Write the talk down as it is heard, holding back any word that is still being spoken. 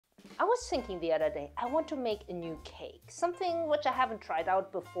I was thinking the other day, I want to make a new cake, something which I haven't tried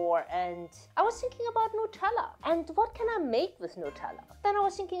out before, and I was thinking about Nutella. And what can I make with Nutella? Then I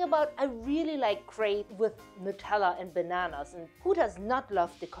was thinking about, I really like cake with Nutella and bananas, and who does not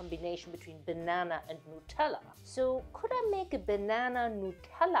love the combination between banana and Nutella? So could I make a banana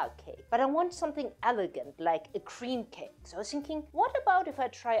Nutella cake? But I want something elegant, like a cream cake. So I was thinking, what about if I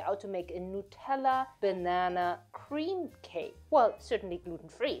try out to make a Nutella banana cream cake? Well, certainly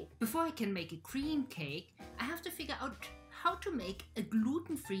gluten-free. Before I can make a cream cake, I have to figure out how to make a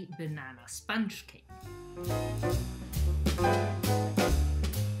gluten-free banana sponge cake.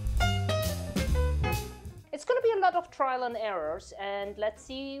 It's going to be a lot of trial and errors, and let's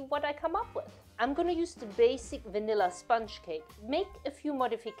see what I come up with. I'm going to use the basic vanilla sponge cake, make a few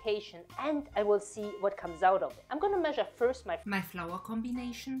modifications, and I will see what comes out of it. I'm going to measure first my flour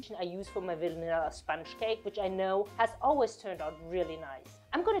combination I use for my vanilla sponge cake, which I know has always turned out really nice.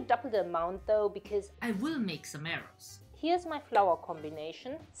 I'm going to double the amount though, because I will make some errors. Here's my flour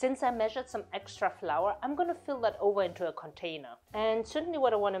combination. Since I measured some extra flour, I'm going to fill that over into a container. And certainly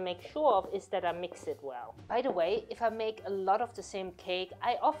what I want to make sure of is that I mix it well. By the way, if I make a lot of the same cake,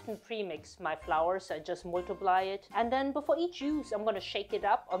 I often pre-mix my flour, so I just multiply it. And then before each use, I'm going to shake it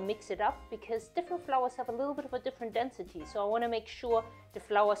up or mix it up, because different flours have a little bit of a different density. So I want to make sure the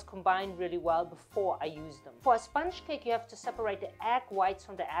flours combine really well before I use them. For a sponge cake, you have to separate the egg whites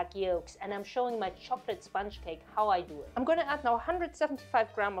from the egg yolks, and I'm showing my chocolate sponge cake how I do it. I'm going to add now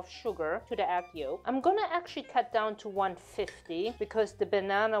 175 grams of sugar to the egg yolk. I'm going to actually cut down to 150 because the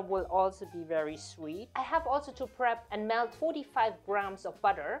banana will also be very sweet. I have also to prep and melt 45 grams of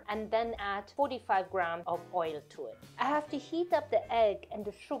butter and then add 45 grams of oil to it. I have to heat up the egg and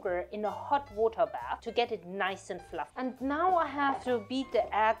the sugar in a hot water bath to get it nice and fluffy. And now I have to beat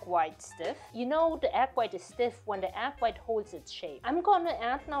the egg white stiff. You know, the egg white is stiff when the egg white holds its shape. I'm going to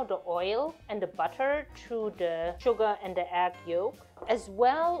add now the oil and the butter to the sugar and the egg yolk, as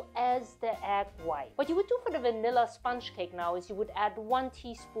well as the egg white. What you would do for the vanilla sponge cake now is you would add 1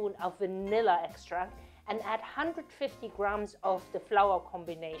 teaspoon of vanilla extract and add 150 grams of the flour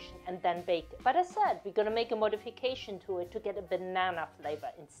combination and then bake it. But as I said, we're going to make a modification to it to get a banana flavor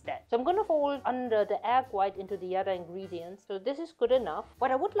instead. So I'm going to fold under the egg white into the other ingredients. So this is good enough.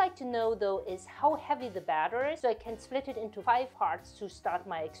 What I would like to know though is how heavy the batter is, so I can split it into 5 parts to start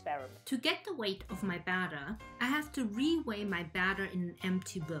my experiment. To get the weight of my batter, I have to re-weigh my batter in an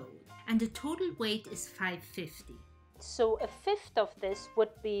empty bowl. And the total weight is 550. So a fifth of this would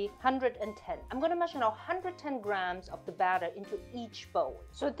be 110. I'm going to measure now 110 grams of the batter into each bowl.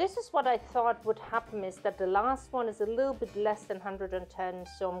 So this is what I thought would happen, is that the last one is a little bit less than 110.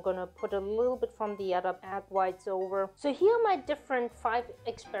 So I'm going to put a little bit from the other egg whites over. So here are my different 5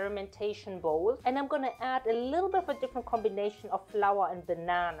 experimentation bowls. And I'm going to add a little bit of a different combination of flour and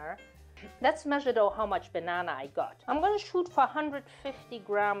banana. Let's measure though how much banana I got. I'm going to shoot for 150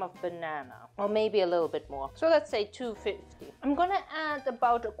 grams of banana, or maybe a little bit more. So let's say 250. I'm going to add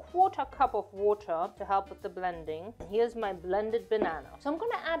about a 1/4 cup of water to help with the blending. And here's my blended banana. So I'm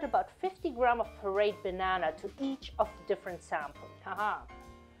going to add about 50 grams of pureed banana to each of the different samples. Haha.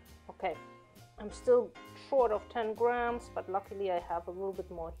 Okay. I'm still short of 10 grams, but luckily I have a little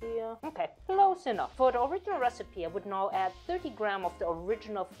bit more here. Okay, close enough. For the original recipe, I would now add 30 grams of the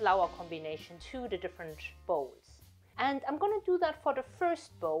original flour combination to the different bowls. And I'm going to do that for the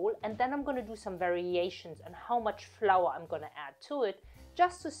first bowl, and then I'm going to do some variations on how much flour I'm going to add to it,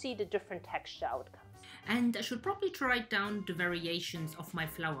 just to see the different texture outcomes. And I should probably write down the variations of my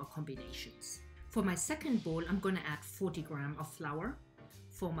flour combinations. For my second bowl, I'm going to add 40 grams of flour.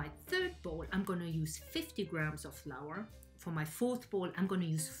 For my third bowl, I'm going to use 50 grams of flour. For my fourth bowl, I'm going to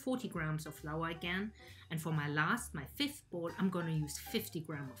use 40 grams of flour again. And for my fifth bowl, I'm going to use 50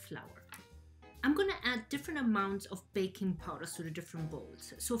 grams of flour. I'm going to add different amounts of baking powders to the different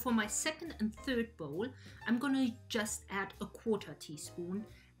bowls. So for my second and third bowl, I'm going to just add a 1/4 teaspoon.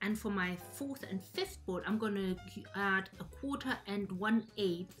 And for my fourth and fifth bowl, I'm going to add a 1/4 and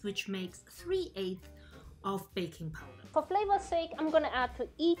 1/8, which makes 3/8 of baking powder. For flavor's sake, I'm going to add to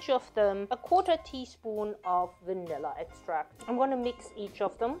each of them a 1/4 teaspoon of vanilla extract. I'm going to mix each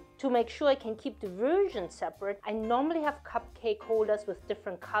of them to make sure I can keep the versions separate. I normally have cupcake holders with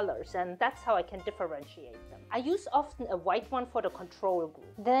different colors, and that's how I can differentiate them. I use often a white one for the control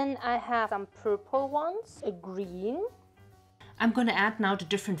group. Then I have some purple ones, a green. I'm going to add now the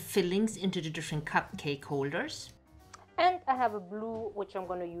different fillings into the different cupcake holders. And I have a blue, which I'm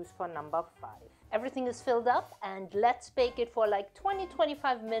going to use for number 5. Everything is filled up, and let's bake it for like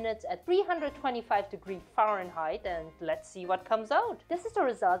 20-25 minutes at 325 degrees Fahrenheit, and let's see what comes out. This is the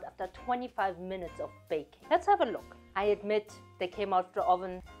result after 25 minutes of baking. Let's have a look. I admit they came out of the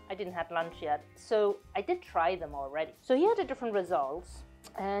oven. I didn't have lunch yet, so I did try them already. So here are the different results.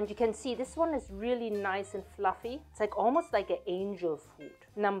 And you can see this one is really nice and fluffy. It's like almost like an angel food.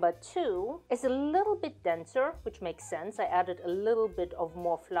 Number 2 is a little bit denser, which makes sense. I added a little bit of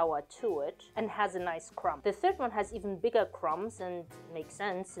more flour to it and has a nice crumb. The third one has even bigger crumbs and makes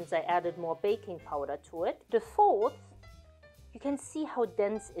sense since I added more baking powder to it. The fourth, you can see how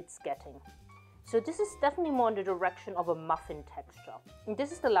dense it's getting. So this is definitely more in the direction of a muffin texture. And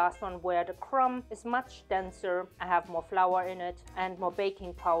this is the last one where the crumb is much denser. I have more flour in it and more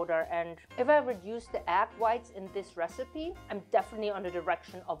baking powder. And if I reduce the egg whites in this recipe, I'm definitely on the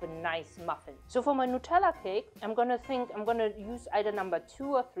direction of a nice muffin. So for my Nutella cake, I'm gonna use either number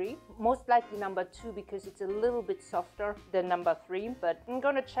 2 or 3. Most likely number 2 because it's a little bit softer than number 3. But I'm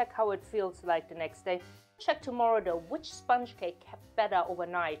gonna check how it feels like the next day. Check tomorrow though which sponge cake kept better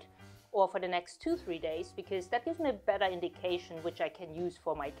overnight, or for the next 2-3 days, because that gives me a better indication which I can use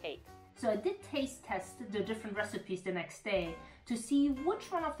for my cake. So I did taste test the different recipes the next day to see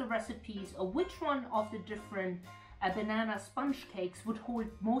which one of the recipes or which one of the different banana sponge cakes would hold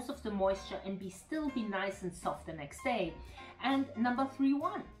most of the moisture and still be nice and soft the next day. And number 3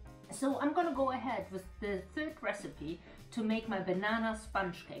 won. So I'm gonna go ahead with the third recipe to make my banana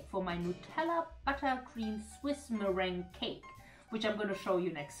sponge cake for my Nutella buttercream Swiss meringue cake, which I'm going to show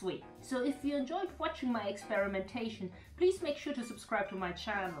you next week. So if you enjoyed watching my experimentation, please make sure to subscribe to my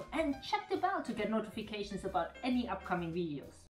channel and check the bell to get notifications about any upcoming videos.